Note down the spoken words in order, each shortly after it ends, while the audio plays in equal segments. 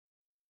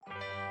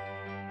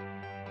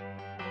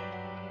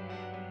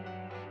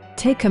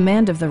Take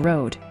command of the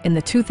road in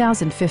the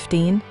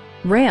 2015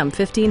 Ram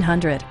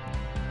 1500.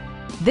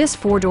 This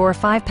four-door,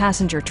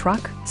 five-passenger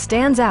truck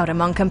stands out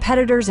among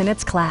competitors in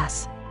its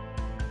class.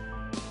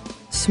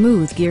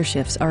 Smooth gear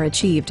shifts are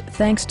achieved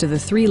thanks to the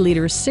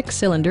 3-liter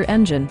 6-cylinder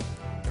engine,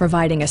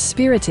 providing a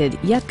spirited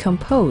yet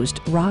composed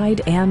ride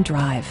and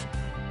drive.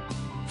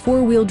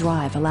 4-wheel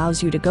drive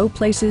allows you to go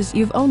places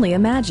you've only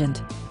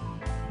imagined.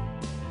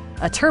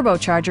 A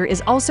turbocharger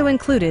is also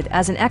included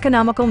as an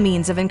economical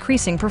means of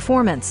increasing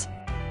performance.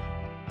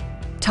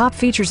 Top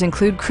features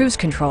include cruise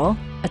control,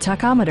 a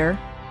tachometer,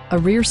 a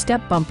rear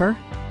step bumper,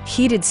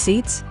 heated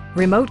seats,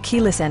 remote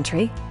keyless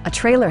entry, a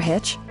trailer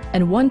hitch,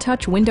 and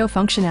one-touch window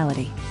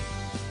functionality.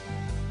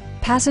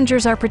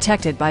 Passengers are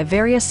protected by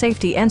various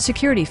safety and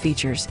security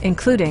features,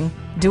 including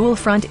dual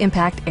front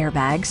impact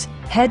airbags,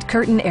 head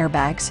curtain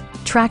airbags,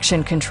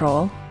 traction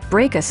control,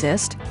 brake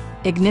assist,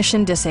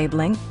 ignition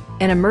disabling,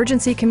 an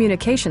emergency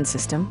communication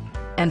system,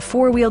 and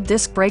 4-wheel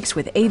disc brakes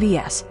with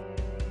ABS.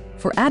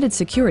 For added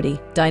security,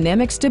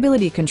 dynamic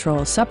stability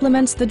control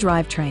supplements the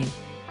drivetrain.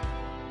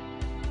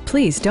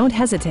 Please don't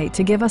hesitate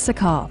to give us a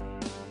call.